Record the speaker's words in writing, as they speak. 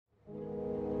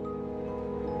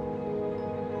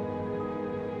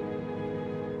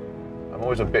I'm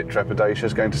always a bit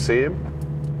trepidatious going to see him,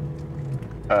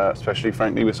 especially,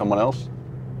 frankly, with someone else,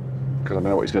 because I don't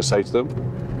know what he's going to say to them.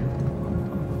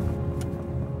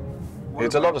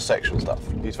 It's a lot of sexual stuff.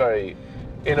 He's very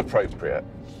inappropriate.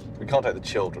 We can't take the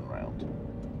children round.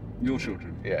 Your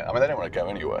children? Yeah, I mean, they don't want to go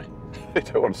anyway. They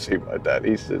don't want to see my dad.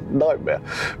 He's a nightmare.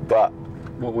 But...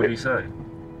 What would he say?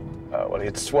 Well,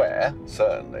 he'd swear,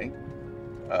 certainly.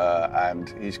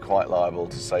 And he's quite liable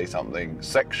to say something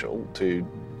sexual to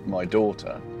my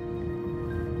daughter.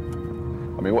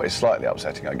 I mean, what is slightly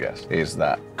upsetting, I guess, is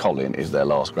that Colin is their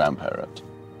last grandparent.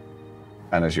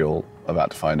 And as you're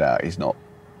about to find out, he's not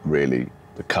really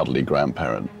the cuddly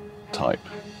grandparent type.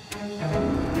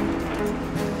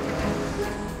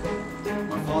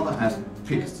 My father has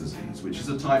Pick's disease, which is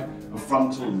a type of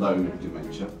frontal lobe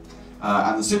dementia.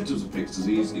 And the symptoms of Pick's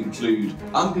disease include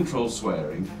uncontrolled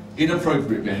swearing,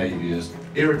 inappropriate behaviours,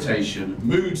 irritation,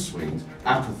 mood swings,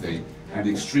 apathy, and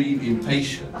extreme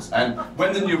impatience. And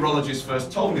when the neurologist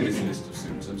first told me this list of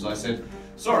symptoms, I said,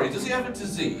 "Sorry, does he have a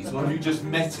disease, or have you just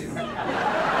met him?"